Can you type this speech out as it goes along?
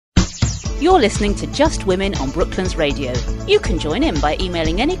You're listening to Just Women on Brooklands Radio. You can join in by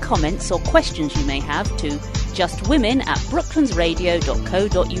emailing any comments or questions you may have to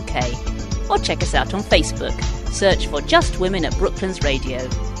justwomen@brooklandsradio.co.uk or check us out on Facebook. Search for Just Women at Brooklands Radio.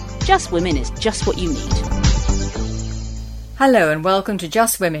 Just Women is just what you need. Hello and welcome to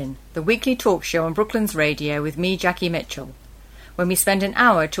Just Women, the weekly talk show on Brooklands Radio with me, Jackie Mitchell, when we spend an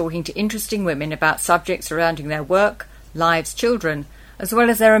hour talking to interesting women about subjects surrounding their work, lives, children, as well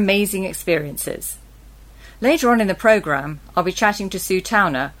as their amazing experiences. Later on in the programme, I'll be chatting to Sue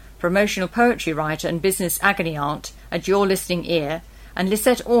Towner, promotional poetry writer and business agony aunt at Your Listening Ear, and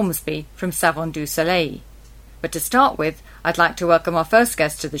Lisette Ormsby from Savon du Soleil. But to start with, I'd like to welcome our first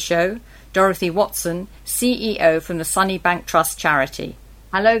guest to the show, Dorothy Watson, CEO from the Sunnybank Trust charity.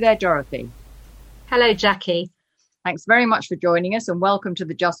 Hello there, Dorothy. Hello, Jackie. Thanks very much for joining us and welcome to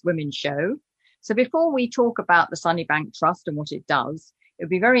the Just Women show. So before we talk about the Sunnybank Trust and what it does, it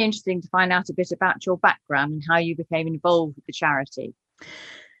would be very interesting to find out a bit about your background and how you became involved with the charity.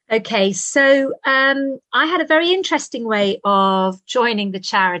 Okay, so I had a very interesting way of joining the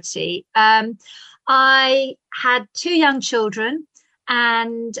charity. I had two young children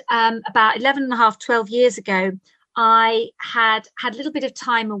and about 11 and a half, 12 years ago, I had a little bit of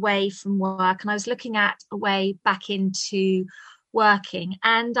time away from work and I was looking at a way back into working,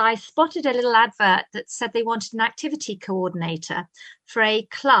 and I spotted a little advert that said they wanted an activity coordinator for a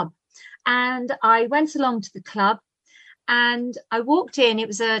club, and I went along to the club and I walked in. It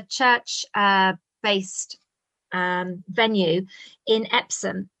was a church based venue in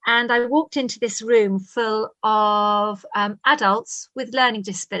Epsom, and I walked into this room full of adults with learning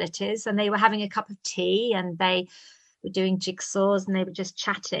disabilities, and they were having a cup of tea and they were doing jigsaws and they were just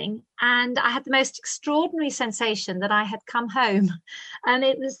chatting, and I had the most extraordinary sensation that I had come home, and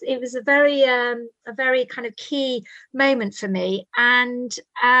it was a very kind of key moment for me. And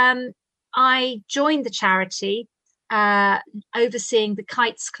I joined the charity, overseeing the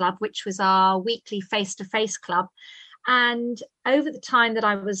Kites Club, which was our weekly face-to-face club. And over the time that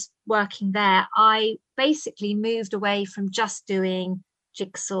I was working there, I basically moved away from just doing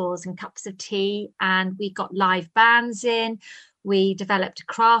jigsaws and cups of tea, and we got live bands in, we developed a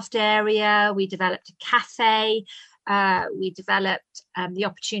craft area, we developed a cafe, we developed the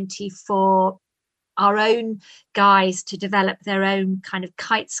opportunity for our own guys to develop their own kind of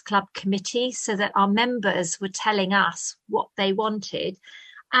Kites Club committee, so that our members were telling us what they wanted.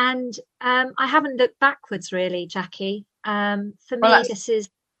 And I haven't looked backwards really, Jackie. For me, this is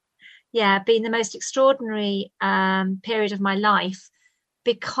been the most extraordinary period of my life,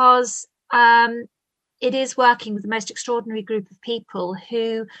 because it is working with the most extraordinary group of people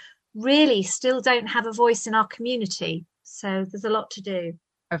who really still don't have a voice in our community. So there's a lot to do.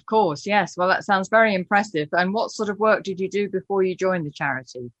 Of course, yes. Well, that sounds very impressive. And what sort of work did you do before you joined the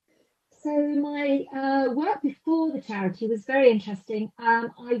charity? So my work before the charity was very interesting.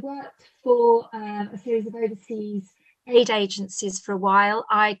 I worked for a series of overseas aid agencies for a while.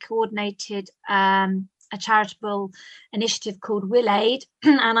 I coordinated a charitable initiative called Will Aid,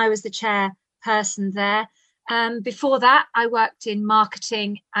 and I was the chairperson there. Before that, I worked in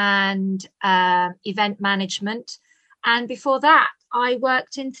marketing and event management. And before that, I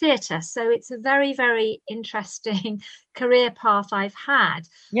worked in theatre. So it's a very, very interesting career path I've had.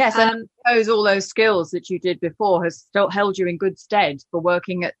 Yes, and I suppose all those skills that you did before has still held you in good stead for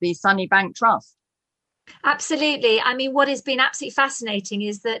working at the Sunnybank Trust. Absolutely. I mean, what has been absolutely fascinating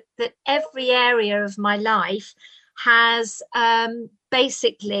is that every area of my life has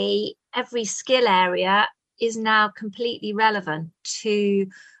basically every skill area is now completely relevant to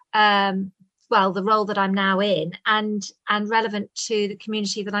the role that I'm now in, and relevant to the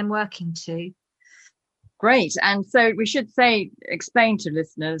community that I'm working to. Great. And so we should explain to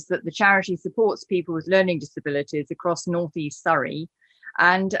listeners that the charity supports people with learning disabilities across North East Surrey.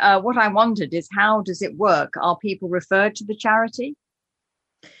 And what I wondered is, how does it work? Are people referred to the charity?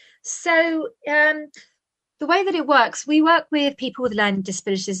 So the way that it works, we work with people with learning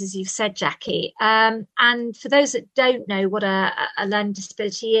disabilities, as you've said, Jackie. And for those that don't know what a learning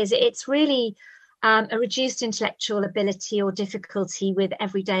disability is, it's really a reduced intellectual ability or difficulty with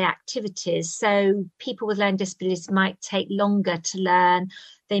everyday activities. So people with learning disabilities might take longer to learn.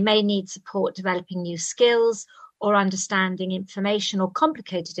 They may need support developing new skills or understanding information or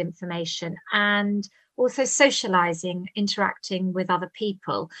complicated information, and also socializing, interacting with other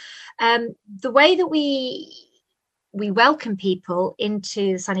people. The way that we welcome people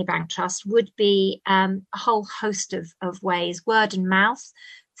into the Sunnybank Trust would be a whole host of ways: word and mouth,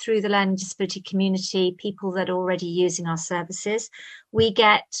 through the learning disability community, people that are already using our services. We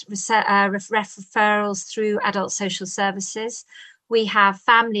get referrals through adult social services. We have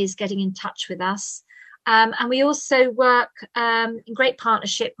families getting in touch with us. And we also work in great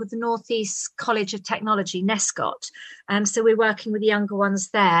partnership with the North East College of Technology, NESCOT. So we're working with the younger ones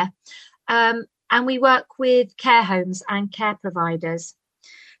there. And we work with care homes and care providers.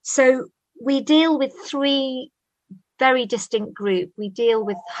 So we deal with three very distinct groups. We deal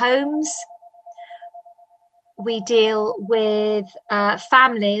with homes, we deal with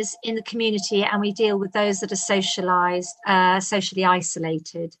families in the community, and we deal with those that are socially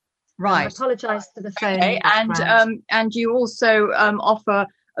isolated. Right. I apologise for the phone. Okay. And you also offer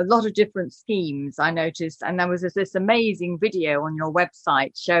a lot of different schemes, I noticed, and there was this amazing video on your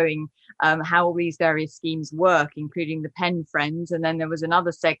website showing how all these various schemes work, including the pen friends, and then there was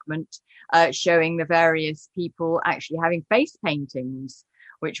another segment showing the various people actually having face paintings,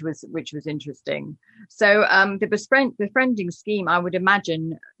 which was interesting. So the befriending scheme, I would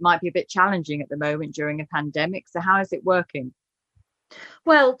imagine, might be a bit challenging at the moment during a pandemic. So how is it working?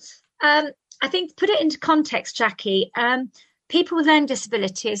 Well, I think to put it into context, Jackie, people with learning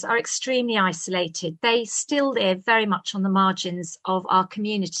disabilities are extremely isolated. They still live very much on the margins of our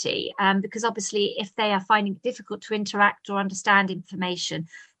community, because obviously if they are finding it difficult to interact or understand information,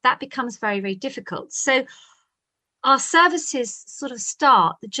 that becomes very, very difficult. So our services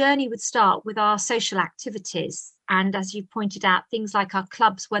the journey would start with our social activities. And as you pointed out, things like our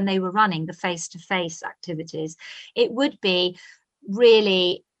clubs when they were running, the face-to-face activities, it would be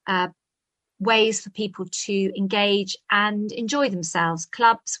really ways for people to engage and enjoy themselves.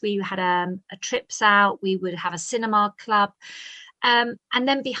 Clubs, we had a trips out, we would have a cinema club. And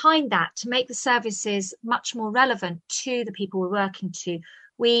then behind that, to make the services much more relevant to the people we're working to,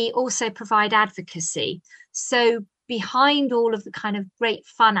 we also provide advocacy. So behind all of the kind of great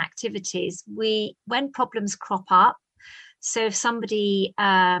fun activities, when problems crop up, so if somebody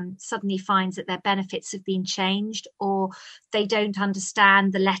suddenly finds that their benefits have been changed, or they don't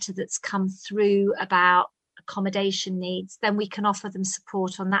understand the letter that's come through about accommodation needs, then we can offer them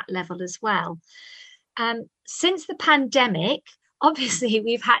support on that level as well. Since the pandemic, obviously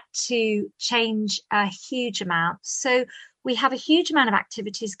we've had to change a huge amount. So we have a huge amount of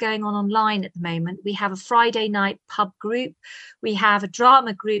activities going on online at the moment. We have a Friday night pub group. We have a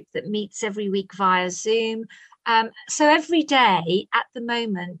drama group that meets every week via Zoom. So every day at the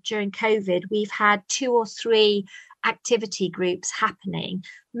moment during COVID, we've had 2 or 3 activity groups happening,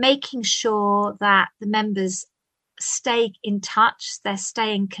 making sure that the members stay in touch, they're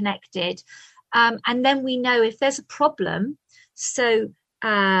staying connected. And then we know if there's a problem. So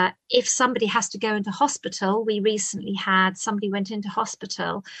if somebody has to go into hospital, we recently had somebody went into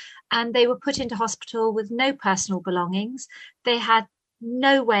hospital and they were put into hospital with no personal belongings. They had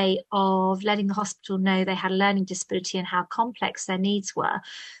no way of letting the hospital know they had a learning disability and how complex their needs were.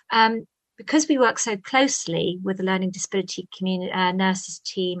 Because we work so closely with the learning disability community, nurses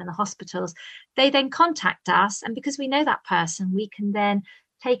team and the hospitals, they then contact us. And because we know that person, we can then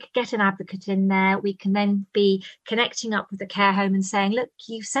get an advocate in there. We can then be connecting up with the care home and saying, look,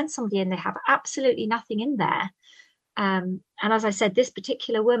 you've sent somebody in, they have absolutely nothing in there. And as I said, this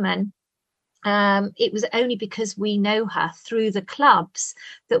particular woman, it was only because we know her through the clubs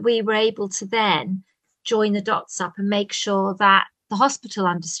that we were able to then join the dots up and make sure that the hospital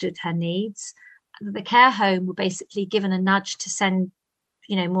understood her needs. The care home were basically given a nudge to send,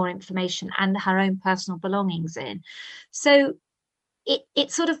 more information and her own personal belongings in. So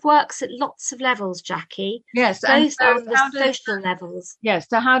it sort of works at lots of levels, Jackie. Yes, those are the social levels. Yes.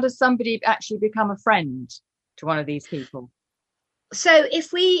 So how does somebody actually become a friend to one of these people? So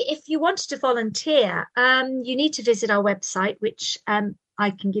if you wanted to volunteer, you need to visit our website, which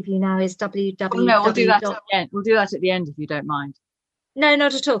I can give you now is www. No, we'll do that at the end. We'll do that at the end if you don't mind. No,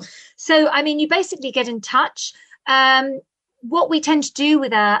 not at all. So I mean, you basically get in touch. What we tend to do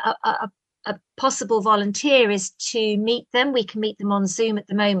with a possible volunteer is to meet them. We can meet them on Zoom at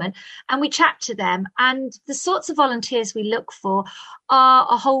the moment and we chat to them. And the sorts of volunteers we look for are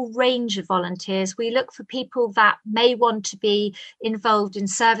a whole range of volunteers. We look for people that may want to be involved in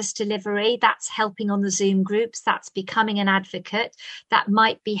service delivery. That's helping on the Zoom groups. That's becoming an advocate. That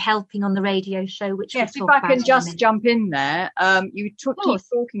might be helping on the radio show, which yes, we'll talk if I can just jump in there, you keep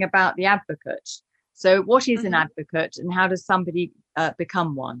talking about the advocate. So what is an advocate and how does somebody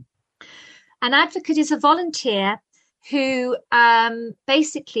become one? An advocate is a volunteer who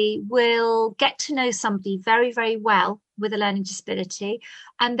basically will get to know somebody very, very well with a learning disability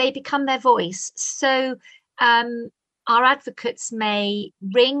and they become their voice. So our advocates may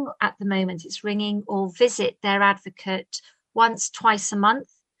ring, at the moment it's ringing, or visit their advocate once, twice a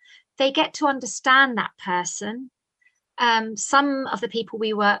month. They get to understand that person. Some of the people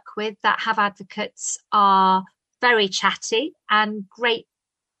we work with that have advocates are very chatty and great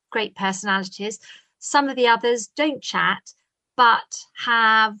personalities. Some of the others don't chat, but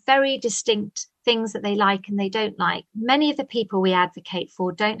have very distinct things that they like and they don't like. Many of the people we advocate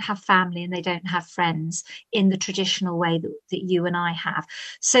for don't have family and they don't have friends in the traditional way that you and I have.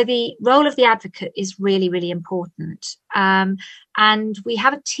 So the role of the advocate is really, really important. And we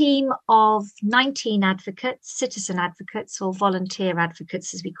have a team of 19 advocates, citizen advocates or volunteer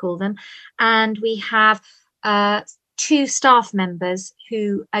advocates, as we call them. And we have 2 staff members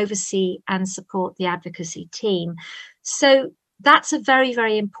who oversee and support the advocacy team. So that's a very,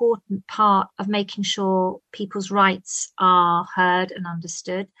 very important part of making sure people's rights are heard and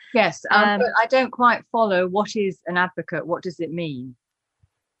understood. Yes, but I don't quite follow. What is an advocate? What does it mean?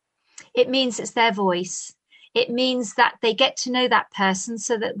 It means it's their voice. It means that they get to know that person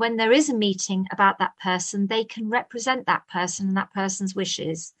so that when there is a meeting about that person, they can represent that person and that person's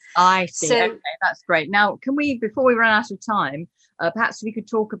wishes. I see. So, okay, that's great. Now, can we, before we run out of time, perhaps we could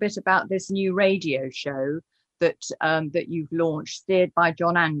talk a bit about this new radio show that you've launched, steered by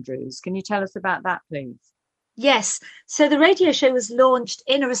John Andrews. Can you tell us about that, please? Yes. So the radio show was launched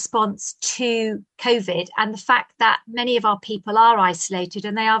in a response to COVID and the fact that many of our people are isolated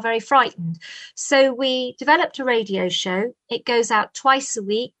and they are very frightened. So we developed a radio show. It goes out twice a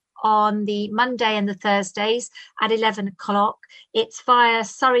week on the Monday and the Thursdays at 11 o'clock. It's via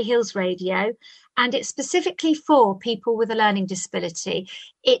Surrey Hills Radio. And it's specifically for people with a learning disability.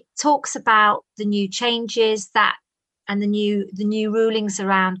 It talks about the new changes and the new rulings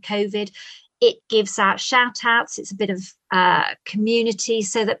around COVID. It gives out shout outs. It's a bit of community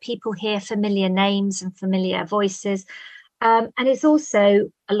so that people hear familiar names and familiar voices. And it's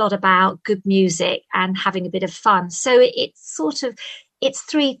also a lot about good music and having a bit of fun. So it's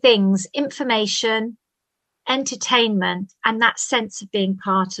 3 things: information, entertainment, and that sense of being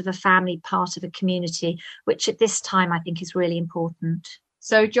part of a family, part of a community, which at this time I think is really important.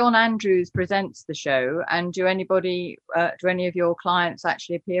 So John Andrews presents the show, and do any of your clients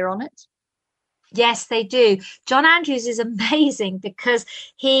actually appear on it? Yes, they do. John Andrews is amazing because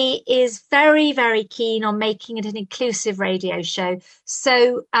he is very, very keen on making it an inclusive radio show.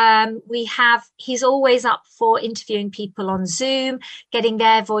 So he's always up for interviewing people on Zoom, getting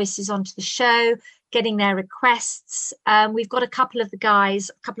their voices onto the show, getting their requests. We've got a couple of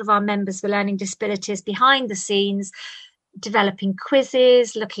our members with learning disabilities behind the scenes, developing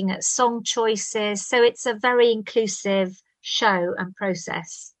quizzes, looking at song choices. So it's a very inclusive show and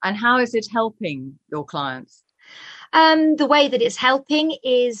process. And how is it helping your clients? The way that it's helping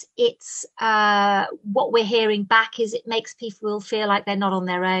is what we're hearing back is it makes people feel like they're not on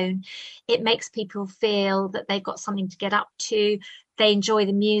their own. It makes people feel that they've got something to get up to. They enjoy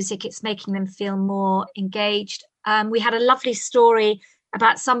the music. It's making them feel more engaged. We had a lovely story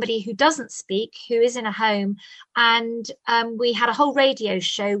about somebody who doesn't speak, who is in a home. And we had a whole radio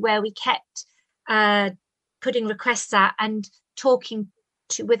show where we kept putting requests out and talking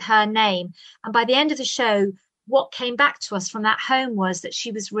with her name. And by the end of the show, what came back to us from that home was that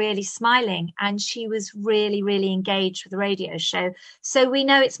she was really smiling and she was really, really engaged with the radio show. So we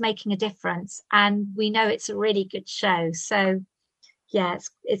know it's making a difference and we know it's a really good show. So yeah,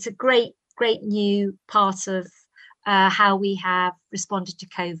 it's a great new part of how we have responded to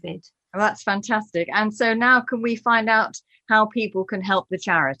COVID. Oh, that's fantastic. And so now can we find out how people can help the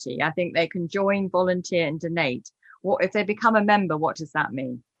charity? I think they can join, volunteer and donate. What if they become a member? What does that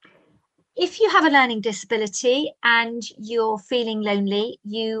mean? If you have a learning disability and you're feeling lonely,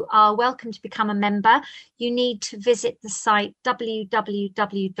 you are welcome to become a member. You need to visit the site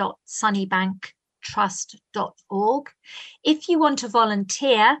www.sunnybanktrust.org. If you want to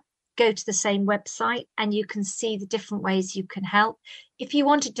volunteer, go to the same website and you can see the different ways you can help. If you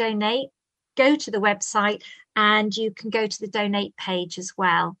want to donate, go to the website and you can go to the donate page as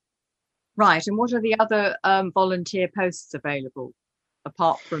well. Right. And what are the other volunteer posts available,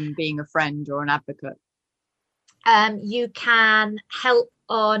 apart from being a friend or an advocate? You can help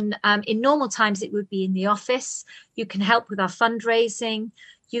on, in normal times, it would be in the office. You can help with our fundraising.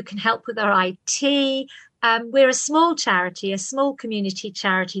 You can help with our IT. We're a small charity, a small community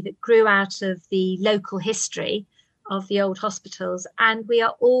charity that grew out of the local history of the old hospitals. And we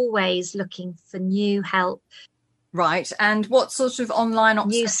are always looking for new help. Right. And what sort of online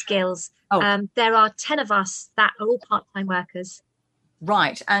new skills? Oh. There are 10 of us that are all part-time workers.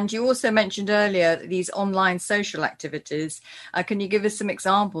 Right. And you also mentioned earlier these online social activities. Can you give us some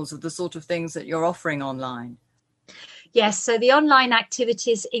examples of the sort of things that you're offering online? Yes. So the online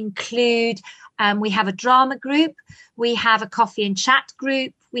activities include, we have a drama group, we have a coffee and chat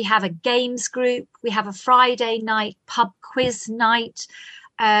group, we have a games group, we have a Friday night pub quiz night.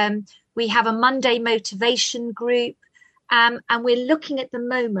 We have a Monday motivation group, and we're looking at the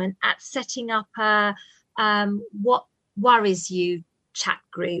moment at setting up a what worries you chat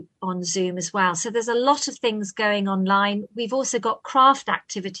group on Zoom as well. So there's a lot of things going online. We've also got craft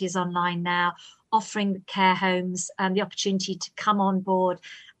activities online now, offering the care homes the opportunity to come on board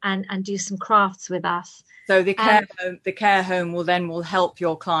and do some crafts with us. So the care home will help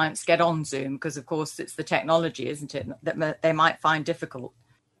your clients get on Zoom, because of course it's the technology, isn't it, that they might find difficult.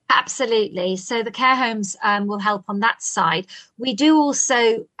 Absolutely. So the care homes will help on that side. We do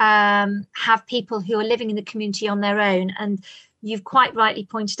also have people who are living in the community on their own. And you've quite rightly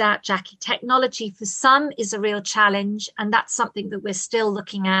pointed out, Jackie, technology for some is a real challenge. And that's something that we're still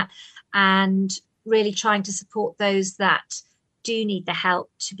looking at and really trying to support those that do need the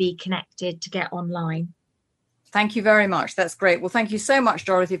help to be connected, to get online. Thank you very much. That's great. Well, thank you so much,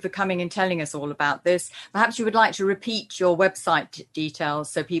 Dorothy, for coming and telling us all about this. Perhaps you would like to repeat your website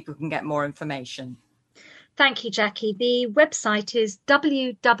details so people can get more information. Thank you, Jackie. The website is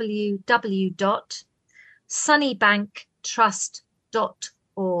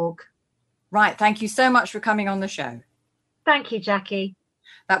www.sunnybanktrust.org. Right. Thank you so much for coming on the show. Thank you, Jackie.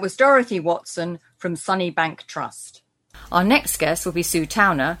 That was Dorothy Watson from Sunnybank Trust. Our next guest will be Sue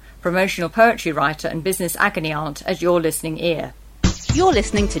Towner, promotional poetry writer and business agony aunt at your listening ear. You're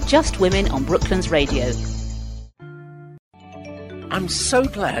listening to Just Women on Brooklands Radio. I'm so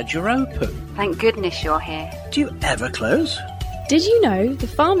glad you're open. Thank goodness you're here. Do you ever close? Did you know the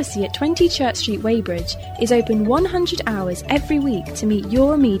pharmacy at 20 Church Street, Weybridge is open 100 hours every week to meet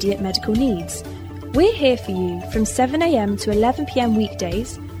your immediate medical needs? We're here for you from 7 a.m. to 11 p.m.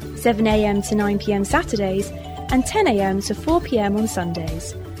 weekdays, 7 a.m. to 9 p.m. Saturdays, and 10 a.m. to 4 p.m. on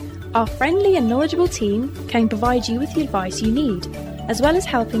Sundays. Our friendly and knowledgeable team can provide you with the advice you need, as well as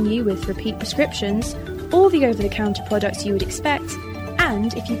helping you with repeat prescriptions, all the over-the-counter products you would expect,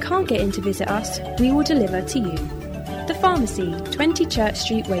 and if you can't get in to visit us, we will deliver to you. The Pharmacy, 20 Church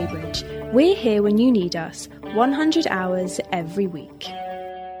Street, Weybridge. We're here when you need us, 100 hours every week.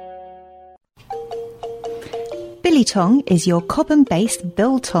 Biltong is your Cobham-based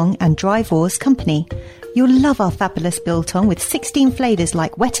biltong and dry vors company. You'll love our fabulous biltong with 16 flavours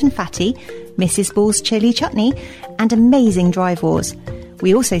like wet and fatty, Mrs. Ball's chilli chutney, and amazing dry vors.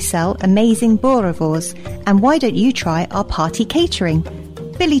 We also sell amazing boerewors, and why don't you try our party catering?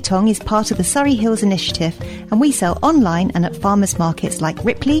 Biltong is part of the Surrey Hills Initiative, and we sell online and at farmers markets like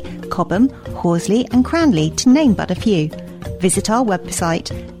Ripley, Cobham, Horsley and Cranley, to name but a few. Visit our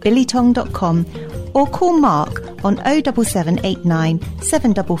website, billytong.com, or call Mark on 07789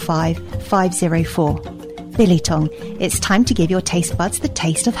 755 504. Biltong, it's time to give your taste buds the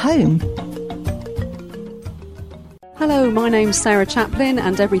taste of home. Hello, my name's Sarah Chaplin,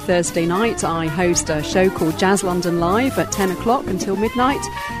 and every Thursday night I host a show called Jazz London Live at 10 o'clock until midnight,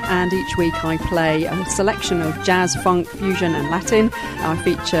 and each week I play a selection of jazz, funk, fusion and Latin. I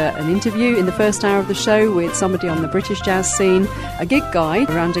feature an interview in the first hour of the show with somebody on the British jazz scene, a gig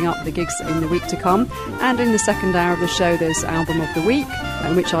guide rounding up the gigs in the week to come, and in the second hour of the show there's Album of the Week,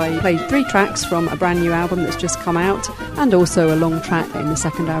 in which I play 3 tracks from a brand new album that's just come out, and also a long track in the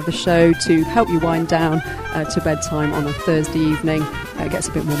second hour of the show to help you wind down to bedtime on a Thursday evening. It gets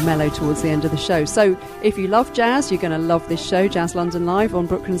a bit more mellow towards the end of the show. So if you love jazz, you're going to love this show, Jazz London Live on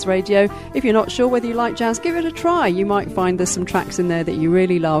Brooklands Radio. If you're not sure whether you like jazz, give it a try. You might find there's some tracks in there that you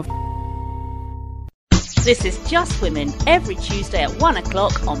really love. This is Just Women, every Tuesday at 1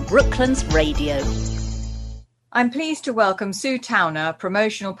 o'clock on Brooklands Radio. I'm pleased to welcome Sue Towner,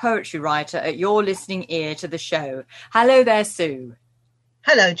 promotional poetry writer at your listening ear, to the show. Hello there, Sue.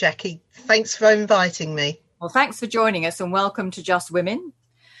 Hello, Jackie. Thanks for inviting me. Well, thanks for joining us and welcome to Just Women.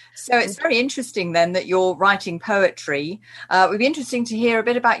 So it's very interesting then that you're writing poetry. It would be interesting to hear a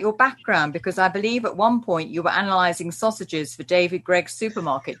bit about your background, because I believe at one point you were analysing sausages for David Gregg's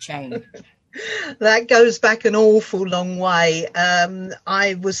supermarket chain. That goes back an awful long way.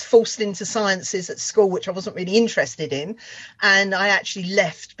 I was forced into sciences at school, which I wasn't really interested in, and I actually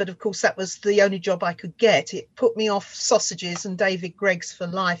left. But of course, that was the only job I could get. It put me off sausages and David Gregg's for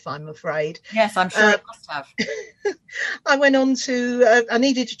life, I'm afraid. Yes, I'm sure it must have. I went on to, I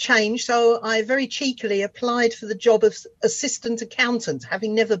needed to change, so I very cheekily applied for the job of assistant accountant,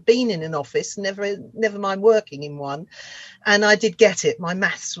 having never been in an office, never mind working in one. And I did get it. My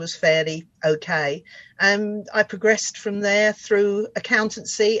maths was fairly okay. I progressed from there through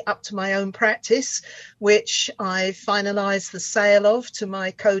accountancy up to my own practice, which I finalised the sale of to my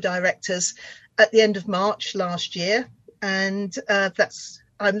co-directors at the end of March last year. And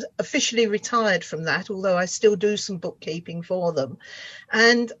I'm officially retired from that, although I still do some bookkeeping for them.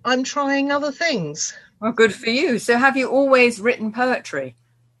 And I'm trying other things. Well, good for you. So have you always written poetry?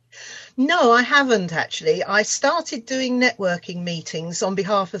 No, I haven't actually. I started doing networking meetings on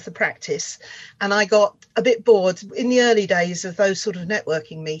behalf of the practice, and I got a bit bored. In the early days of those sort of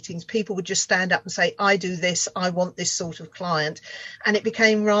networking meetings, people would just stand up and say, I do this, I want this sort of client. And it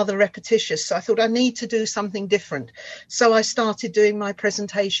became rather repetitious. So I thought I need to do something different. So I started doing my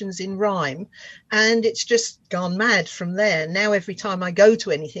presentations in rhyme, and it's just gone mad from there. Now, every time I go to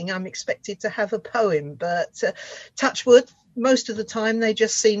anything, I'm expected to have a poem, but touch wood, most of the time they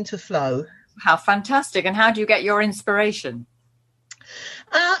just seem to flow. How fantastic. And how do you get your inspiration?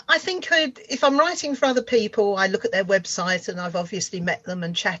 I think if I'm writing for other people, I look at their website, and I've obviously met them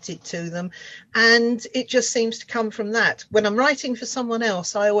and chatted to them, and it just seems to come from that. When I'm writing for someone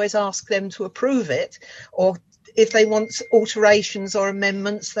else, I always ask them to approve it, or if they want alterations or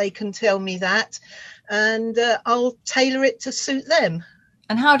amendments, they can tell me that, and I'll tailor it to suit them.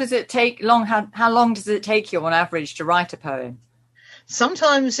 And how does it take long? How long does it take you on average to write a poem?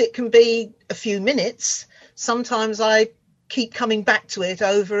 Sometimes it can be a few minutes. Sometimes I keep coming back to it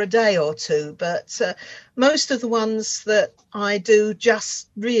over a day or two. But most of the ones that I do just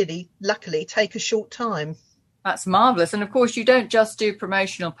really, luckily, take a short time. That's marvellous. And of course, you don't just do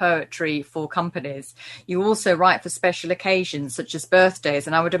promotional poetry for companies. You also write for special occasions such as birthdays.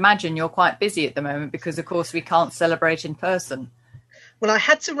 And I would imagine you're quite busy at the moment because, of course, we can't celebrate in person. Well, I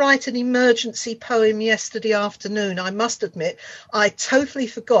had to write an emergency poem yesterday afternoon. I must admit, I totally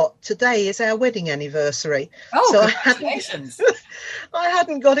forgot today is our wedding anniversary. Oh, so congratulations. I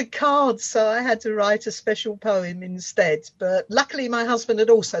hadn't got a card, so I had to write a special poem instead. But luckily, my husband had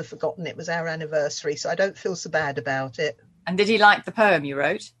also forgotten it was our anniversary, so I don't feel so bad about it. And did he like the poem you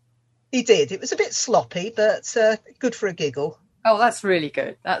wrote? He did. It was a bit sloppy, but good for a giggle. Oh, that's really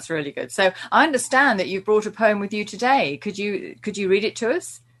good. That's really good. So I understand that you brought a poem with you today. Could you read it to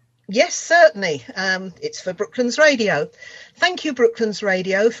us? Yes, certainly. It's for Brooklands Radio. Thank you, Brooklands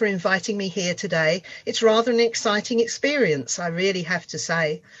Radio, for inviting me here today. It's rather an exciting experience, I really have to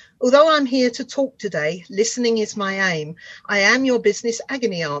say. Although I'm here to talk today, listening is my aim. I am your business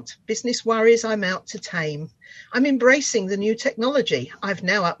agony aunt. Business worries I'm out to tame. I'm embracing the new technology. I've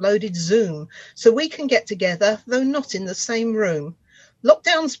now uploaded Zoom, so we can get together, though not in the same room.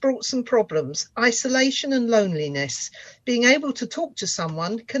 Lockdown's brought some problems, isolation and loneliness. Being able to talk to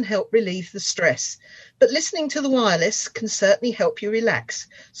someone can help relieve the stress. But listening to the wireless can certainly help you relax.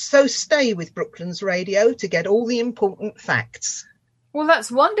 So stay with Brooklands Radio to get all the important facts. Well,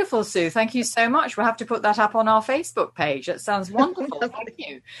 that's wonderful, Sue. Thank you so much. We'll have to put that up on our Facebook page. That sounds wonderful. Thank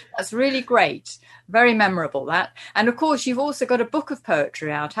you. That's really great. Very memorable, that. And, of course, you've also got a book of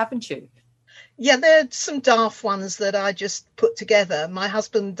poetry out, haven't you? Yeah, there are some daft ones that I just put together. My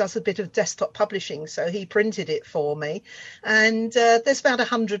husband does a bit of desktop publishing, so he printed it for me. And there's about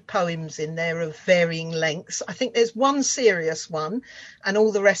 100 poems in there of varying lengths. I think there's one serious one and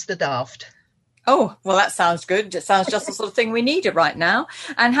all the rest are daft. Oh, well, that sounds good. It sounds just the sort of thing we need right now.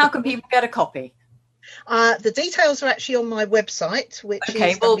 And how can people get a copy? The details are actually on my website, which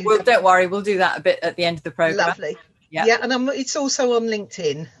okay, is... Okay, well, don't worry. We'll do that a bit at the end of the programme. Lovely. Yeah, and it's also on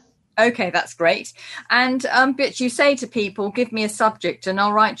LinkedIn. Okay, that's great. And but you say to people, give me a subject and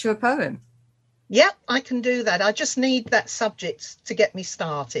I'll write you a poem. Yeah, I can do that. I just need that subject to get me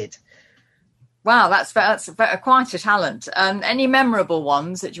started. Wow, that's quite a talent. Any memorable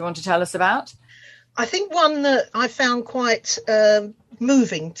ones that you want to tell us about? I think one that I found quite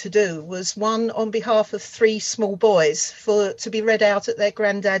moving to do was one on behalf of 3 small boys to be read out at their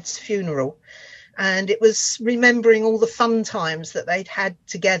granddad's funeral. And it was remembering all the fun times that they'd had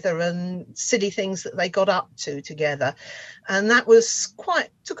together and silly things that they got up to together. And that was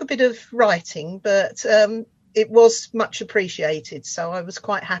took a bit of writing, but it was much appreciated. So I was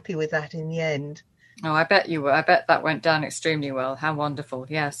quite happy with that in the end. Oh, I bet you were. I bet that went down extremely well. How wonderful.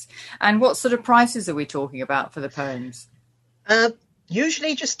 Yes. And what sort of prices are we talking about for the poems?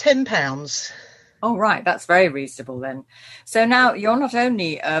 Usually just £10. Oh, right. That's very reasonable then. So now you're not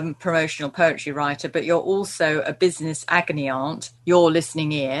only a promotional poetry writer, but you're also a business agony aunt, your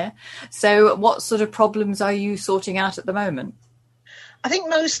listening ear. So what sort of problems are you sorting out at the moment? I think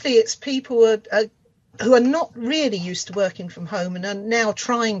mostly it's people who are not really used to working from home and are now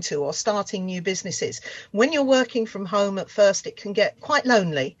trying to or starting new businesses. When you're working from home at first, it can get quite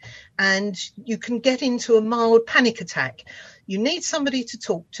lonely and you can get into a mild panic attack. You need somebody to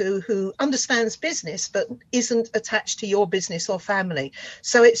talk to who understands business but isn't attached to your business or family.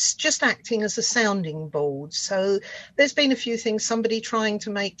 So it's just acting as a sounding board. So there's been a few things, somebody trying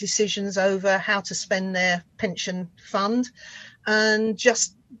to make decisions over how to spend their pension fund and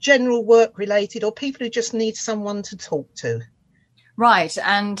just general work related, or people who just need someone to talk to. Right.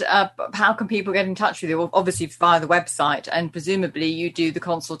 And how can people get in touch with you? Well, obviously via the website, and presumably you do the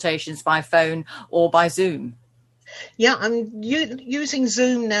consultations by phone or by Zoom. Yeah, I'm using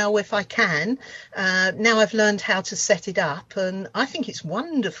Zoom now if I can. Now I've learned how to set it up, and I think it's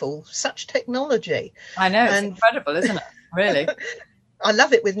wonderful. Such technology. I know, it's incredible, isn't it? Really. I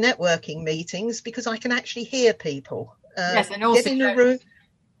love it with networking meetings because I can actually hear people. Yes, and also get in a room.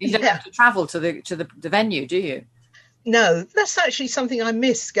 You don't have to travel to the venue, do you? No, that's actually something I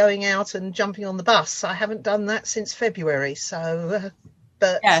miss, going out and jumping on the bus. I haven't done that since February. So,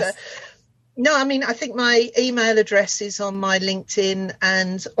 yes. No, I mean, I think my email address is on my LinkedIn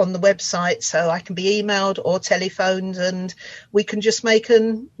and on the website, so I can be emailed or telephoned, and we can just make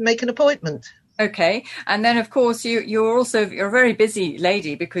an appointment. Okay. And then, of course, you're a very busy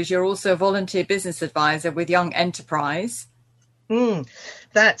lady because you're also a volunteer business advisor with Young Enterprise.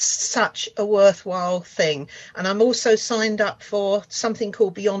 That's such a worthwhile thing. And I'm also signed up for something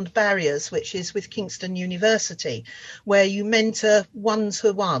called Beyond Barriers, which is with Kingston University, where you mentor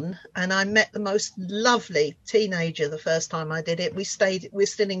one-to-one. And I met the most lovely teenager the first time I did it. We're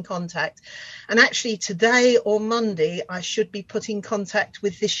still in contact. And actually today or Monday, I should be put in contact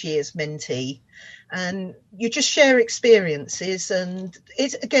with this year's mentee. And you just share experiences, and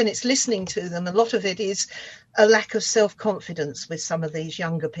it's listening to them. A lot of it is a lack of self-confidence with some of these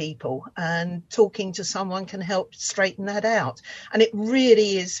younger people, and talking to someone can help straighten that out. And it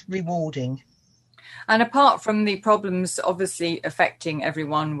really is rewarding. And apart from the problems obviously affecting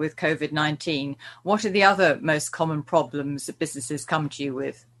everyone with COVID-19, what are the other most common problems that businesses come to you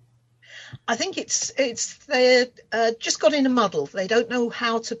with? I think they're just got in a muddle. They don't know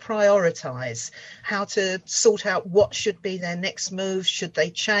how to prioritise, how to sort out what should be their next move, should they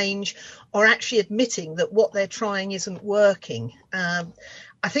change, or actually admitting that what they're trying isn't working.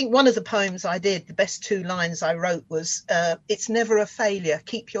 I think one of the poems I did, the best 2 lines I wrote was, it's never a failure,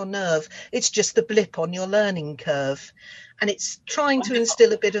 keep your nerve. It's just a blip on your learning curve. And it's trying to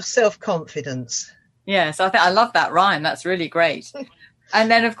instill a bit of self-confidence. Yes, I love that rhyme. That's really great. And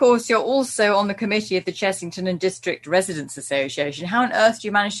then, of course, you're also on the committee of the Chessington and District Residents Association. How on earth do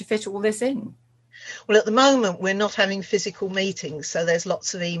you manage to fit all this in? Well, at the moment, we're not having physical meetings, so there's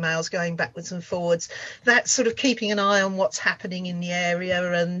lots of emails going backwards and forwards. That's sort of keeping an eye on what's happening in the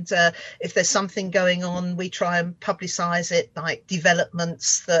area, and if there's something going on, we try and publicise it, like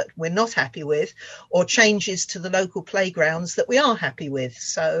developments that we're not happy with, or changes to the local playgrounds that we are happy with.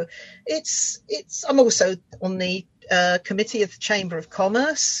 So I'm also on the committee of the Chamber of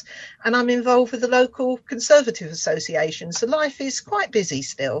Commerce, and I'm involved with the local Conservative Association. So life is quite busy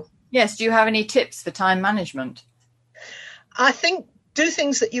still. Yes. Do you have any tips for time management? I think do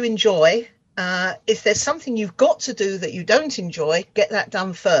things that you enjoy. If there's something you've got to do that you don't enjoy, get that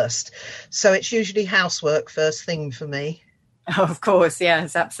done first. So it's usually housework first thing for me. Oh, of course.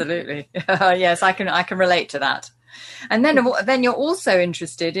 Yes, absolutely. Yes, I can relate to that. And then you're also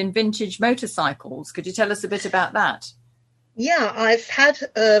interested in vintage motorcycles. Could you tell us a bit about that? Yeah, I've had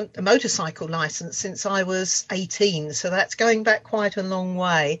a motorcycle license since I was 18, so that's going back quite a long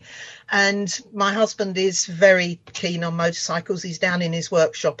way. And my husband is very keen on motorcycles. He's down in his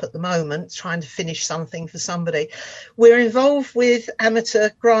workshop at the moment trying to finish something for somebody. We're involved with amateur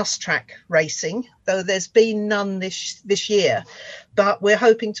grass track racing, though there's been none this year. But we're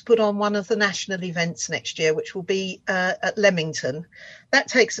hoping to put on one of the national events next year, which will be at Leamington. That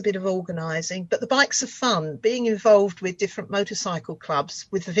takes a bit of organising, but the bikes are fun. Being involved with different motorcycle clubs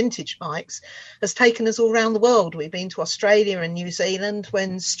with the vintage bikes has taken us all around the world. We've been to Australia and New Zealand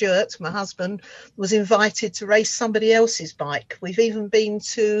when Stuart, my husband, was invited to race somebody else's bike. We've even been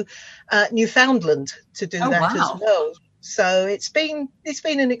to Newfoundland to do that as well. So it's been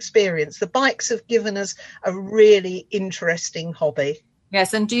an experience. The bikes have given us a really interesting hobby.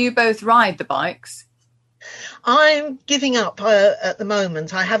 Yes, and do you both ride the bikes? I'm giving up at the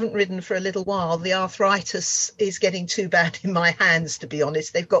moment. I haven't ridden for a little while. The arthritis is getting too bad in my hands, to be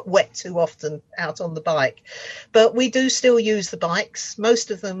honest. They've got wet too often out on the bike. But we do still use the bikes.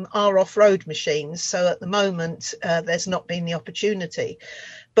 Most of them are off-road machines. So at the moment, there's not been the opportunity.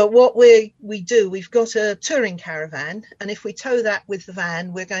 But what we do, we've got a touring caravan, and if we tow that with the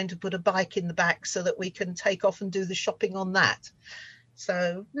van, we're going to put a bike in the back so that we can take off and do the shopping on that.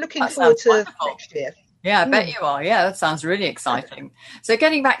 So looking forward to next year. Yeah, I bet you are. Yeah, that sounds really exciting. So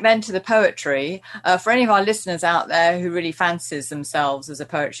getting back then to the poetry, for any of our listeners out there who really fancies themselves as a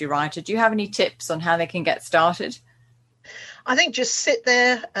poetry writer, do you have any tips on how they can get started? I think just sit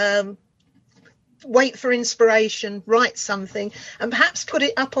there, wait for inspiration, write something, and perhaps put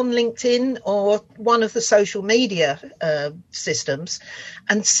it up on LinkedIn or one of the social media systems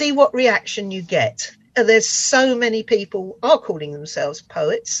and see what reaction you get. there's so many people are calling themselves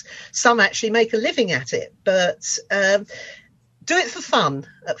poets. Some actually make a living at it, but do it for fun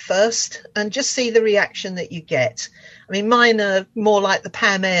at first and just see the reaction that you get. I mean, mine are more like the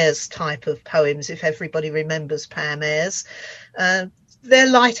Pam Ayres type of poems, if everybody remembers Pam Ayres. They're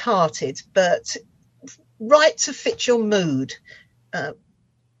light-hearted, but right to fit your mood.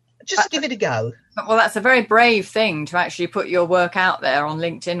 Just give it a go. Well, that's a very brave thing to actually put your work out there on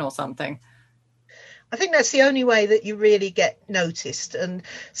LinkedIn or something. I think that's the only way that you really get noticed, and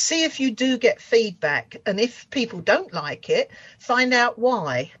see if you do get feedback. And if people don't like it, find out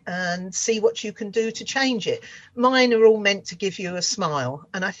why and see what you can do to change it. Mine are all meant to give you a smile.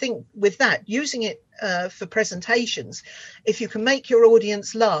 And I think with that, using it for presentations, if you can make your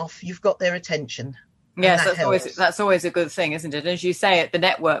audience laugh, you've got their attention. Yes, that's always a good thing, isn't it? As you say, at the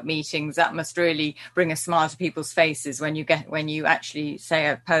network meetings, that must really bring a smile to people's faces when you actually say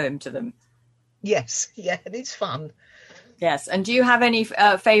a poem to them. Yes, yeah, it's fun. Yes, and do you have any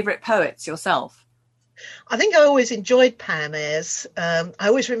favourite poets yourself? I think I always enjoyed Pam Ayres. I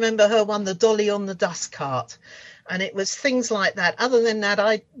always remember her one, The Dolly on the Dust Cart, and it was things like that. Other than that,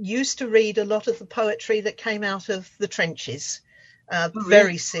 I used to read a lot of the poetry that came out of the trenches,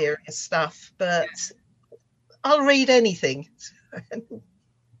 very serious stuff, but I'll read anything.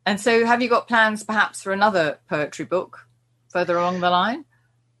 And so have you got plans perhaps for another poetry book further along the line?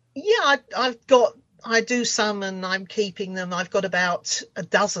 Yeah, I do some and I'm keeping them. I've got about a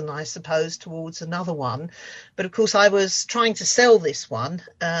dozen, I suppose, towards another one. But of course, I was trying to sell this one,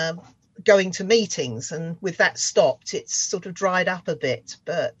 going to meetings, and with that stopped, it's sort of dried up a bit.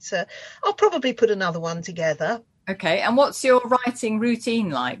 But I'll probably put another one together. Okay, and what's your writing routine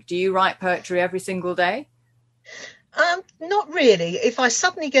like? Do you write poetry every single day? Not really. If I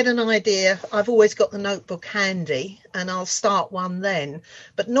suddenly get an idea, I've always got the notebook handy and I'll start one then.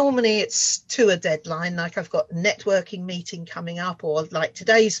 But normally it's to a deadline, like I've got a networking meeting coming up, or like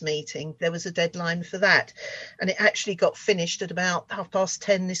today's meeting, there was a deadline for that. And it actually got finished at about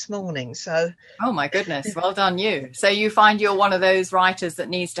 10:30 this morning. So, oh my goodness, well done you. So you find you're one of those writers that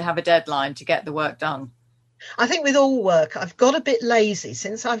needs to have a deadline to get the work done? I think with all work, I've got a bit lazy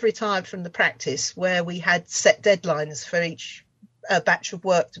since I've retired from the practice where we had set deadlines for each batch of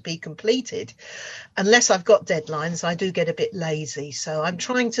work to be completed. Unless I've got deadlines, I do get a bit lazy. So I'm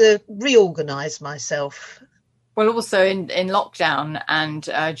trying to reorganise myself. Well, also in lockdown and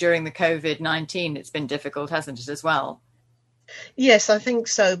during the COVID-19, it's been difficult, hasn't it, as well? Yes, I think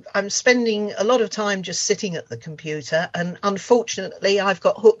so. I'm spending a lot of time just sitting at the computer, and unfortunately I've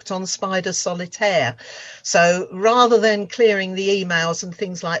got hooked on Spider Solitaire. So rather than clearing the emails and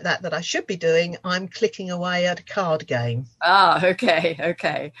things like that I should be doing, I'm clicking away at a card game. Ah,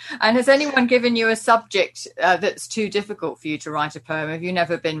 okay. And has anyone given you a subject that's too difficult for you to write a poem? Have you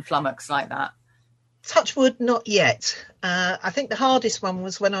never been flummoxed like that? Touch wood, not yet. I think the hardest one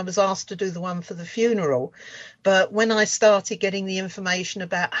was when I was asked to do the one for the funeral. But when I started getting the information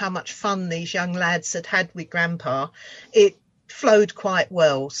about how much fun these young lads had had with Grandpa, it flowed quite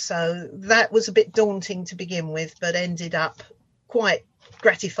well. So that was a bit daunting to begin with, but ended up quite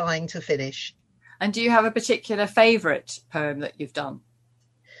gratifying to finish. And do you have a particular favourite poem that you've done?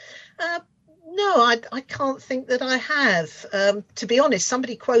 No, I can't think that I have. To be honest,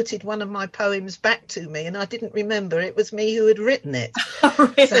 somebody quoted one of my poems back to me and I didn't remember it was me who had written it.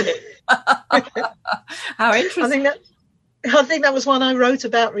 Oh, really? How interesting. I think that was one I wrote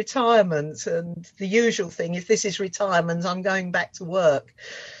about retirement, and the usual thing, if this is retirement, I'm going back to work.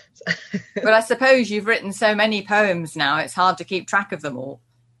 But I suppose you've written so many poems now, it's hard to keep track of them all.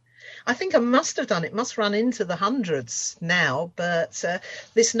 I think I must have done it. Must run into the hundreds now. But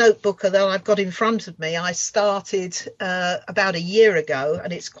this notebook that I've got in front of me, I started about a year ago,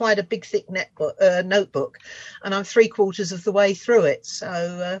 and it's quite a big, thick notebook, and I'm 3/4 of the way through it.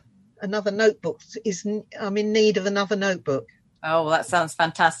 So another notebook I'm in need of another notebook. Oh, well, that sounds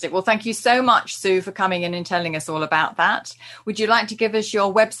fantastic. Well, thank you so much, Sue, for coming in and telling us all about that. Would you like to give us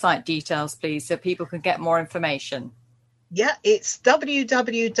your website details, please, so people can get more information? Yeah, it's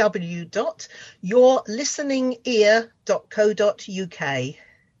www.yourlisteningear.co.uk.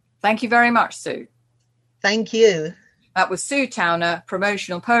 Thank you very much, Sue. Thank you. That was Sue Towner,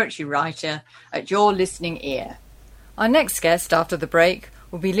 promotional poetry writer at Your Listening Ear. Our next guest after the break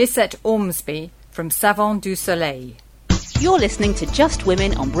will be Lisette Ormsby from Savant du Soleil. You're listening to Just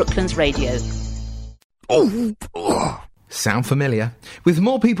Women on Brooklands Radio. Sound familiar? With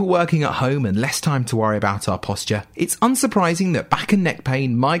more people working at home and less time to worry about our posture, it's unsurprising that back and neck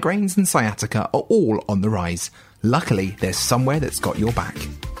pain, migraines and sciatica are all on the rise. Luckily, there's somewhere that's got your back.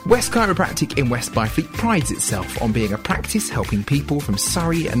 West Chiropractic in West Byfleet prides itself on being a practice helping people from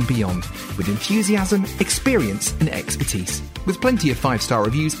Surrey and beyond with enthusiasm, experience and expertise. With plenty of 5-star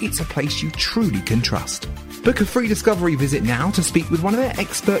reviews, it's a place you truly can trust. Book a free discovery visit now to speak with one of their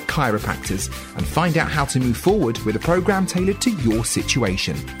expert chiropractors and find out how to move forward with a programme tailored to your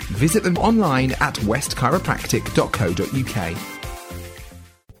situation. Visit them online at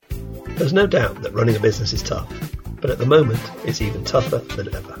westchiropractic.co.uk. There's no doubt that running a business is tough, but at the moment it's even tougher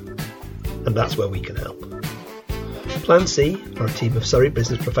than ever. And that's where we can help. Plan C are a team of Surrey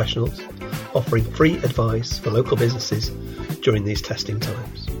business professionals offering free advice for local businesses during these testing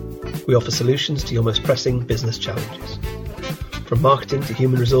times. We offer solutions to your most pressing business challenges. From marketing to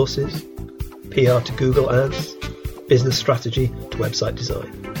human resources, PR to Google ads, business strategy to website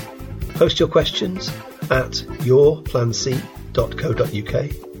design. Post your questions at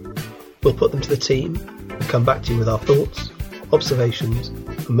yourplanc.co.uk. We'll put them to the team and come back to you with our thoughts, observations,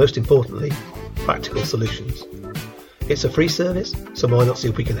 and most importantly, practical solutions. It's a free service, so why not see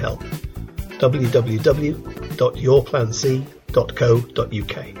if we can help?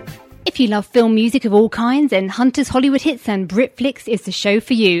 www.yourplanc.co.uk. If you love film music of all kinds, then Hunter's Hollywood Hits and Britflix is the show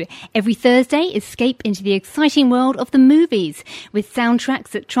for you. Every Thursday, escape into the exciting world of the movies with soundtracks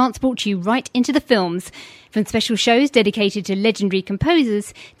that transport you right into the films. From special shows dedicated to legendary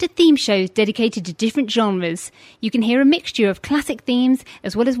composers to theme shows dedicated to different genres, you can hear a mixture of classic themes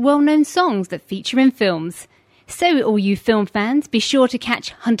as well as well-known songs that feature in films. So, all you film fans, be sure to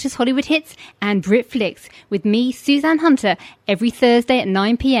catch Hunter's Hollywood Hits and Britflix with me, Suzanne Hunter, every Thursday at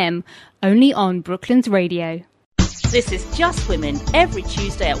 9 p.m, only on Brooklands Radio. This is Just Women, every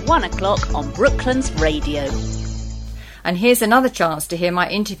Tuesday at 1 o'clock on Brooklands Radio. And here's another chance to hear my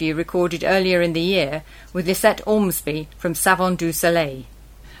interview recorded earlier in the year with Lisette Ormsby from Savon du Soleil.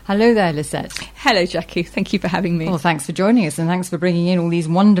 Hello there, Lisette. Hello, Jackie. Thank you for having me. Well, thanks for joining us, and thanks for bringing in all these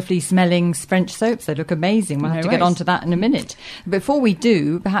wonderfully smelling French soaps. They look amazing. We'll have to get onto that in a minute. Before we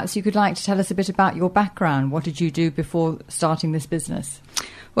do, perhaps you could like to tell us a bit about your background. What did you do before starting this business?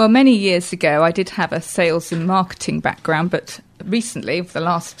 Well, many years ago, I did have a sales and marketing background, but recently, for the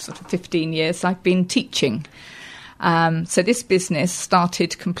last sort of 15 years, I've been teaching. So this business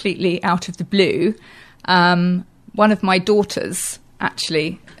started completely out of the blue. One of my daughters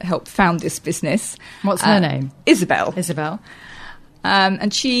actually helped found this business. What's her name? Isabel.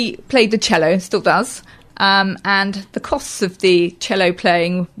 And she played the cello, still does. And the costs of the cello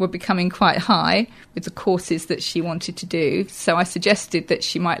playing were becoming quite high with the courses that she wanted to do. So I suggested that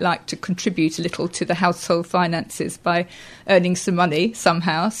she might like to contribute a little to the household finances by earning some money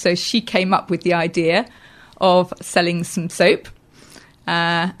somehow. So she came up with the idea of selling some soap.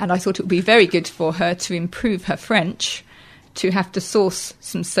 And I thought it would be very good for her to improve her French, to have to source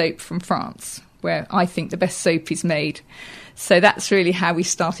some soap from France, where I think the best soap is made. So that's really how we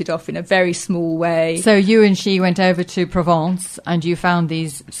started off, in a very small way. So you and she went over to Provence and you found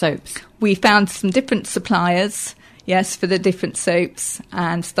these soaps? We found some different suppliers, yes, for the different soaps,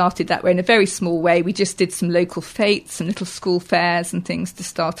 and started that way in a very small way. We just did some local fetes and little school fairs and things to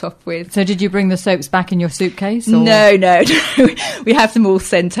start off with. So did you bring the soaps back in your suitcase? Or? No. We have them all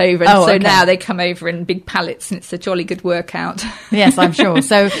sent over. And so now they come over in big pallets, and it's a jolly good workout. Yes, I'm sure.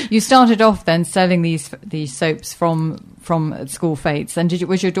 So you started off then selling these soaps from school fetes, and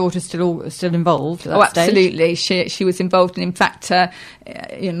was your daughter still involved at that stage? Absolutely. She was involved, and in fact,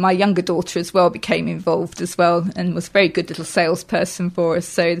 my younger daughter as well became involved as well, and was a very good little salesperson for us.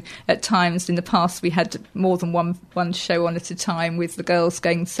 So at times in the past, we had more than one show on at a time, with the girls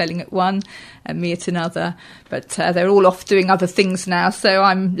going selling at one and me at another. But they're all off doing other things now, so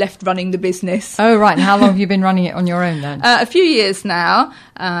I'm left running the business. Oh, right. And how long have you been running it on your own then? A few years now,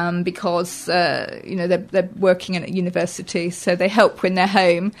 because they're working at university, so they help when they're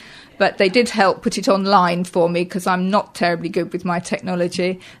home. But they did help put it online for me, because I'm not terribly good with my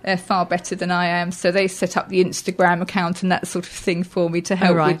technology. They're far better than I am. So they set up the Instagram account and that sort of thing for me to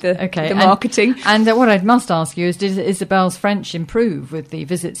help with the marketing. And what I must ask you is, did Isabel's French improve with the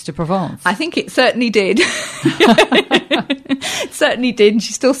visits to Provence? I think it certainly did. It certainly did. And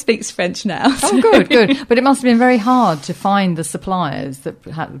she still speaks French now. So. Oh, good. But it must have been very hard to find the suppliers that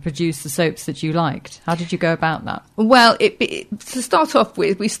had produced the soaps that you liked. How did you go about that? Well, to start off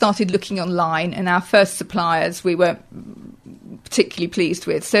with, we started looking online, and our first suppliers we weren't particularly pleased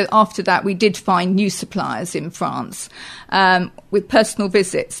with. So after that, we did find new suppliers in France with personal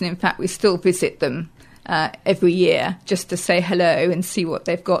visits, and in fact, we still visit them every year just to say hello and see what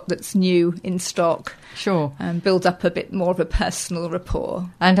they've got that's new in stock. Sure. And build up a bit more of a personal rapport.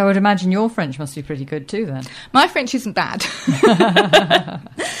 And I would imagine your French must be pretty good too then. My French isn't bad.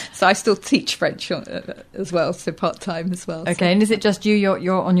 So I still teach French as well, so part-time as well. Okay, so. and is it just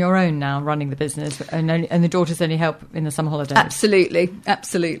you're on your own now running the business, and the daughters only help in the summer holidays?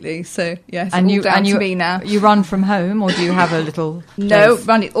 Absolutely. So, yes, and all down to me now. You run from home, or do you have a little place? No,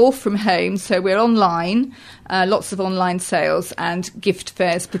 run it all from home. So we're online, lots of online sales and gift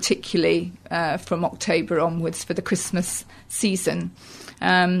fairs, particularly from October onwards for the Christmas season.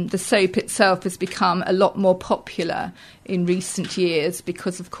 The soap itself has become a lot more popular in recent years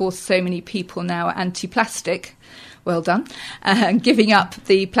because, of course, so many people now are anti-plastic. Well done. Giving up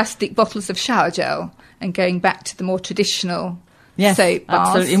the plastic bottles of shower gel and going back to the more traditional soap bars.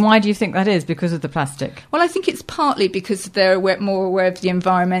 Absolutely. And why do you think that is? Because of the plastic? Well, I think it's partly because they're more aware of the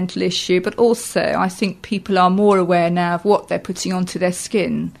environmental issue, but also I think people are more aware now of what they're putting onto their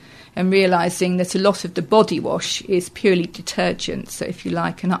skin, and realising that a lot of the body wash is purely detergent, so if you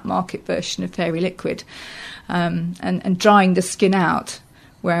like, an upmarket version of Fairy Liquid, and drying the skin out.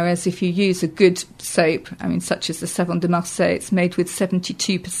 Whereas if you use a good soap, such as the Savon de Marseille, it's made with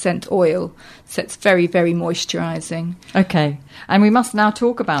 72% oil, so it's very, very moisturising. Okay, and we must now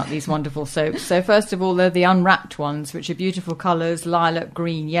talk about these wonderful soaps. So first of all, they're the unwrapped ones, which are beautiful colours, lilac,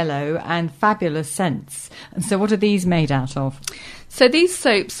 green, yellow, and fabulous scents. And so what are these made out of? So these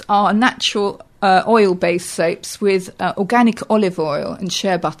soaps are natural oil-based soaps with organic olive oil and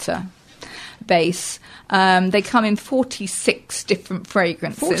shea butter base. They come in 46 different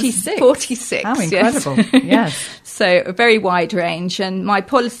fragrances. 46? 46, How incredible, yes. So a very wide range, and my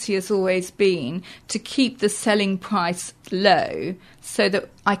policy has always been to keep the selling price low so that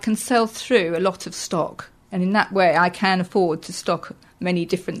I can sell through a lot of stock, and in that way I can afford to stock many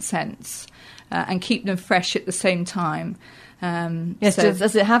different scents and keep them fresh at the same time. Yes, so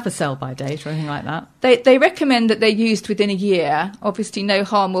does it have a sell-by date or anything like that? They recommend that they're used within a year. Obviously, no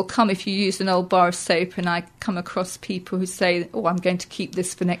harm will come if you use an old bar of soap, and I come across people who say, I'm going to keep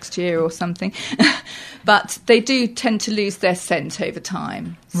this for next year or something. But they do tend to lose their scent over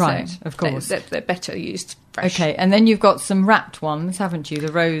time. Right, so of course. They're better used fresh. Okay, and then you've got some wrapped ones, haven't you?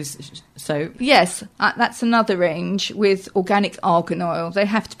 The rose soap. Yes, that's another range with organic argan oil. They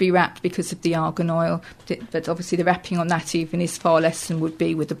have to be wrapped because of the argan oil, but obviously the wrapping on that even is far less than would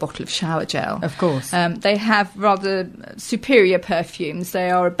be with a bottle of shower gel. Of course. They have rather superior perfumes. They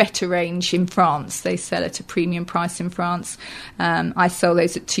are a better range in France. They sell at a premium price in France. I sell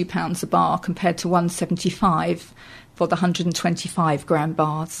those at £2 a bar compared to £1.75 for the 125-gram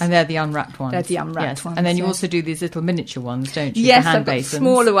bars. And they're the unwrapped ones? They're the unwrapped ones. And then you also do these little miniature ones, don't you? Yes, the hand I've got basins.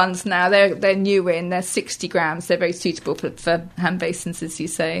 Smaller ones now. They're new in. They're 60 grams. They're very suitable for hand basins, as you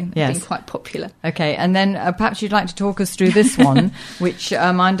say. They've been quite popular. Okay, and then perhaps you'd like to talk us through this one, which I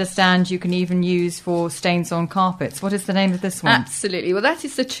understand you can even use for stains on carpets. What is the name of this one? Absolutely. Well, that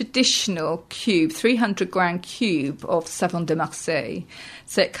is the traditional cube, 300-gram cube of Savon de Marseille.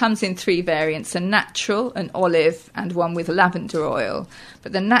 So it comes in 3 variants, a natural, an olive, and one with lavender oil.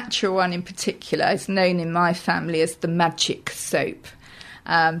 But the natural one in particular is known in my family as the magic soap.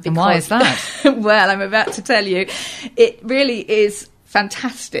 And why is that? Well, I'm about to tell you. It really is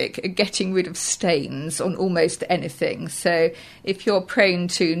fantastic at getting rid of stains on almost anything. So if you're prone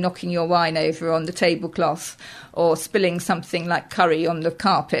to knocking your wine over on the tablecloth or spilling something like curry on the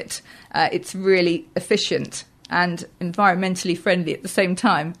carpet, it's really efficient and environmentally friendly at the same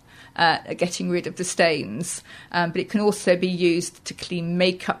time, getting rid of the stains. But it can also be used to clean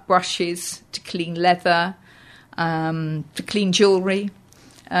makeup brushes, to clean leather, to clean jewellery.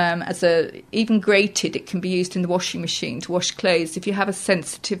 Even grated, it can be used in the washing machine to wash clothes if you have a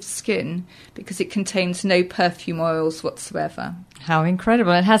sensitive skin, because it contains no perfume oils whatsoever. How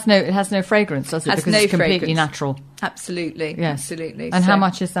incredible. It has no fragrance, does it? Because it's completely natural. Absolutely, yes. Absolutely. And how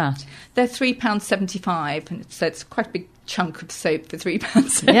much is that? They're £3.75, and so it's quite a big chunk of soap for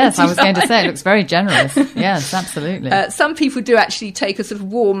 £3.75. Yes, I was going to say, it looks very generous. Yes, absolutely. Some people do actually take a sort of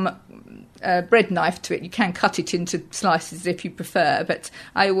warm bread knife to it. You can cut it into slices if you prefer, but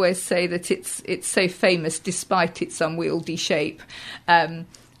I always say that it's so famous despite its unwieldy shape.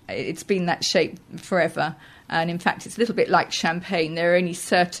 It's been that shape forever. And in fact, it's a little bit like champagne. There are only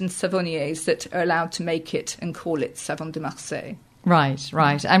certain savonniers that are allowed to make it and call it Savon de Marseille. Right.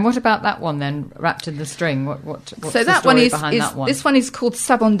 And what about that one then, wrapped in the string? What's so the story behind that one? This one is called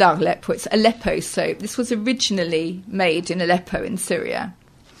Savon d'Aleppo. It's Aleppo soap. This was originally made in Aleppo in Syria.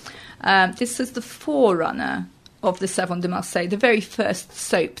 This is the forerunner of the Savon de Marseille, the very first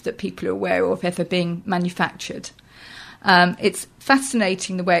soap that people are aware of ever being manufactured. It's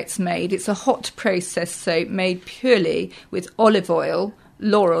fascinating the way it's made. It's a hot process soap made purely with olive oil,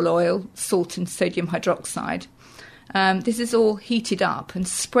 laurel oil, salt and sodium hydroxide. This is all heated up and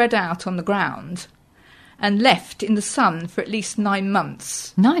spread out on the ground. and left in the sun for at least 9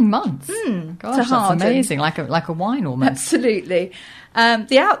 months. 9 months? Gosh, that's harden. Amazing, like a wine almost. Absolutely.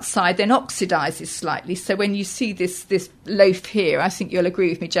 The outside then oxidises slightly, so when you see this loaf here, I think you'll agree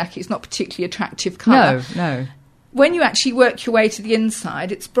with me, Jackie, it's not particularly attractive colour. No. When you actually work your way to the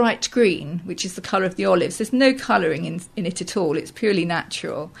inside, it's bright green, which is the colour of the olives. There's no colouring in it at all. It's purely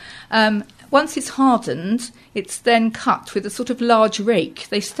natural. Once it's hardened, it's then cut with a sort of large rake.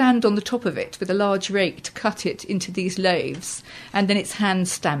 They stand on the top of it with a large rake to cut it into these loaves, and then it's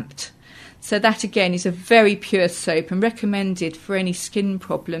hand-stamped. So that, again, is a very pure soap and recommended for any skin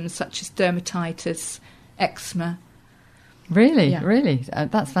problems such as dermatitis, eczema. Really, Yeah. really,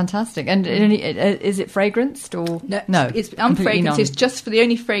 that's fantastic. And is it fragranced or no? It's unfragranced. It's just for the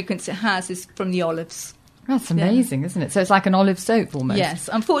only fragrance it has is from the olives. That's amazing, isn't it? So it's like an olive soap almost. Yes,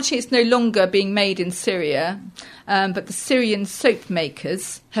 unfortunately, it's no longer being made in Syria, but the Syrian soap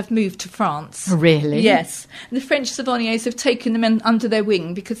makers have moved to France. Really? Yes, and the French savonniers have taken them under their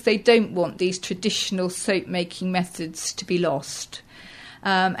wing because they don't want these traditional soap making methods to be lost.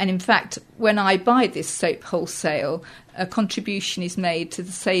 And in fact, when I buy this soap wholesale, a contribution is made to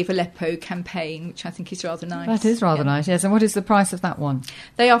the Save Aleppo campaign, which I think is rather nice. That is rather nice, yes. And what is the price of that one?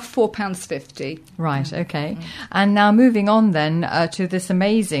 They are £4.50. Right, okay. And now moving on then to this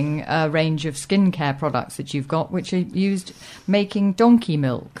amazing range of skincare products that you've got, which are used making donkey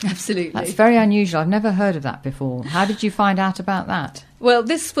milk. Absolutely. That's very unusual. I've never heard of that before. How did you find out about that? Well,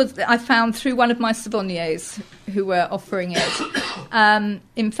 this was I found through one of my savonniers who were offering it.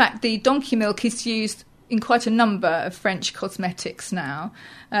 In fact, the donkey milk is used in quite a number of French cosmetics now.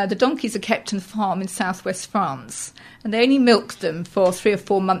 The donkeys are kept on a farm in southwest France, and they only milk them for 3 or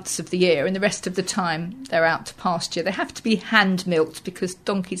 4 months of the year, and the rest of the time they're out to pasture. They have to be hand-milked because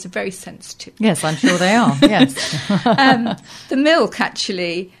donkeys are very sensitive. Yes, I'm sure they are, yes. The milk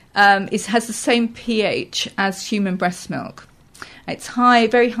actually has the same pH as human breast milk. It's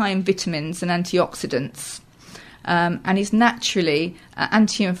very high in vitamins and antioxidants, and is naturally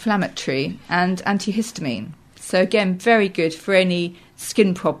anti-inflammatory and antihistamine. So again, very good for any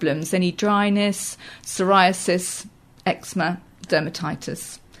skin problems, any dryness, psoriasis, eczema,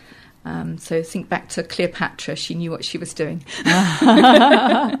 dermatitis. So think back to Cleopatra, she knew what she was doing.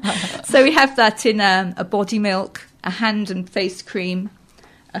 So we have that in a body milk, a hand and face cream,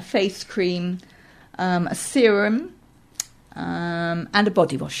 a face cream, a serum, and a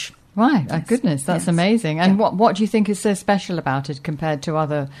body wash. Right, goodness, that's amazing. And what do you think is so special about it compared to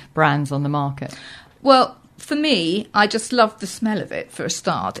other brands on the market? Well, for me, I just love the smell of it for a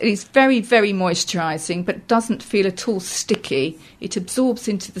start. It is very, very moisturising, but doesn't feel at all sticky. It absorbs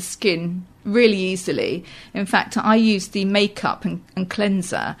into the skin really easily. In fact, I use the makeup and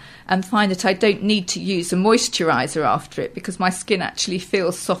cleanser and find that I don't need to use a moisturiser after it because my skin actually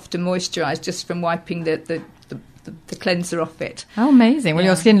feels soft and moisturised just from wiping the cleanser off it. Oh, amazing. Well,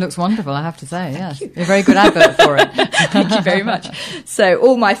 your skin looks wonderful, I have to say, yes. You're a very good advert for it. Thank you very much. So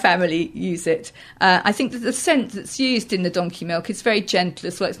all my family use it. I think that the scent that's used in the donkey milk is very gentle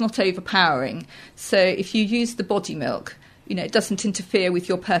as well. It's not overpowering. So if you use the body milk, it doesn't interfere with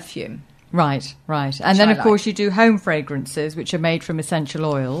your perfume. Right. And then, of course, you do home fragrances, which are made from essential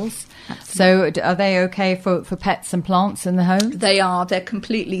oils. Absolutely. So are they okay for pets and plants in the home? They are. They're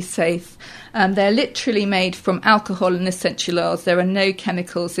completely safe. They're literally made from alcohol and essential oils. There are no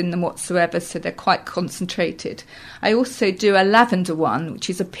chemicals in them whatsoever, so they're quite concentrated. I also do a lavender one, which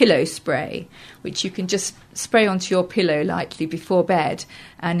is a pillow spray, which you can just spray onto your pillow lightly before bed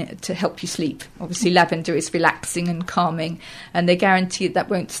and to help you sleep. Obviously, lavender is relaxing and calming, and they guarantee that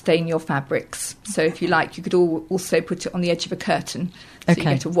won't stain your fabrics. So if you like, you could also put it on the edge of a curtain. So you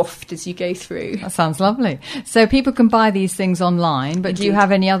get a waft as you go through. That sounds lovely. So people can buy these things online, but Indeed. Do you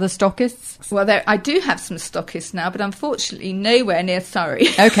have any other stockists? Well, I do have some stockists now, but unfortunately nowhere near Surrey.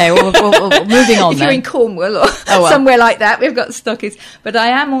 Okay, well, moving on if then. you're in Cornwall or somewhere like that, we've got stockists. But I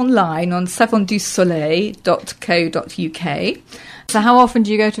am online on savondusoleil.co.uk. So how often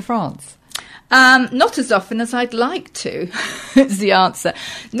do you go to France? Not as often as I'd like to, is the answer.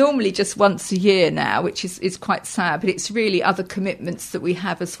 Normally just once a year now, which is quite sad, but it's really other commitments that we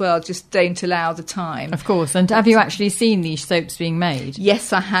have as well, just don't allow the time. Of course. And have you actually seen these soaps being made?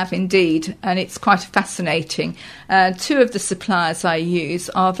 Yes, I have indeed, and it's quite fascinating. 2 of the suppliers I use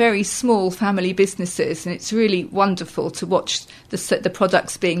are very small family businesses, and it's really wonderful to watch the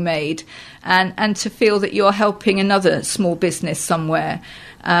products being made and to feel that you're helping another small business somewhere.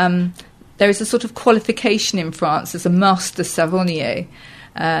 There is a sort of qualification in France as a master savonnier,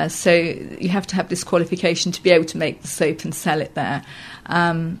 So you have to have this qualification to be able to make the soap and sell it there.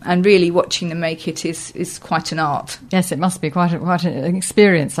 And really watching them make it is quite an art. Yes, it must be quite an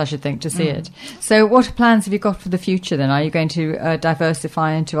experience, I should think, to see it. So what plans have you got for the future then? Are you going to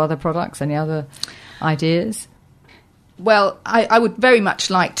diversify into other products? Any other ideas? Well, I would very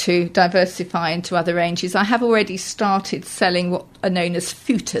much like to diversify into other ranges. I have already started selling what are known as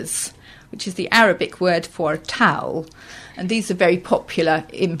futas, which is the Arabic word for a towel. And these are very popular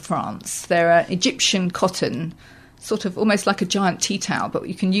in France. They're Egyptian cotton, sort of almost like a giant tea towel, but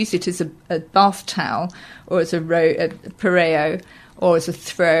you can use it as a bath towel or as a pareo or as a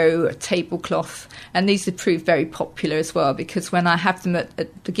throw, a tablecloth. And these have proved very popular as well, because when I have them at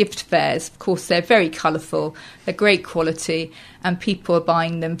the gift fairs, of course, they're very colourful, they're great quality, and people are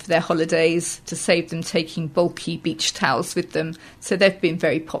buying them for their holidays to save them taking bulky beach towels with them. So they've been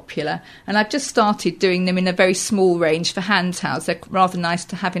very popular. And I've just started doing them in a very small range for hand towels. They're rather nice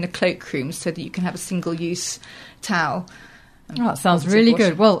to have in a cloakroom so that you can have a single-use towel. Oh, that sounds really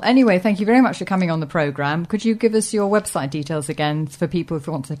good. Well, anyway, thank you very much for coming on the programme. Could you give us your website details again for people if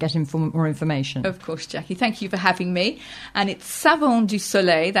you want to get more information? Of course, Jackie. Thank you for having me. And it's Savon du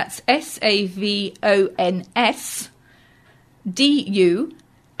Soleil, that's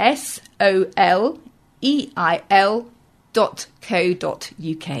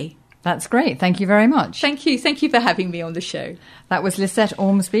SAVONSDUSOLEIL.co.uk. That's great. Thank you very much. Thank you. Thank you for having me on the show. That was Lisette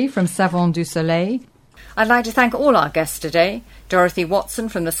Ormsby from Savon du Soleil. I'd like to thank all our guests today: Dorothy Watson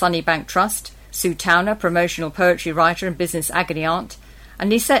from the Sunnybank Trust, Sue Towner, promotional poetry writer and business agony aunt, and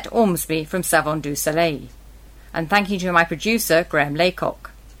Lisette Ormsby from Savon du Soleil. And thank you to my producer, Graham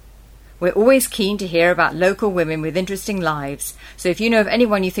Laycock. We're always keen to hear about local women with interesting lives, so if you know of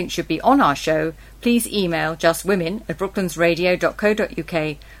anyone you think should be on our show, please email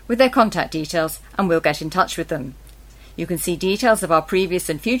justwomen@brooklandsradio.co.uk with their contact details and we'll get in touch with them. You can see details of our previous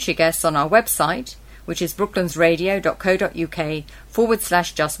and future guests on our website, which is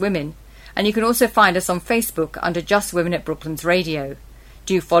brooklandsradio.co.uk/justwomen, and you can also find us on Facebook under Just Women at Brooklands Radio.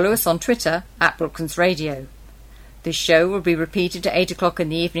 Do follow us on Twitter @BrooklandsRadio. This show will be repeated at 8 o'clock in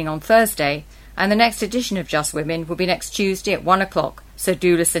the evening on Thursday, and the next edition of Just Women will be next Tuesday at 1 o'clock, so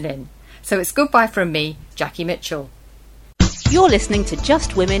do listen in. So it's goodbye from me, Jackie Mitchell. You're listening to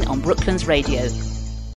Just Women on Brooklands Radio.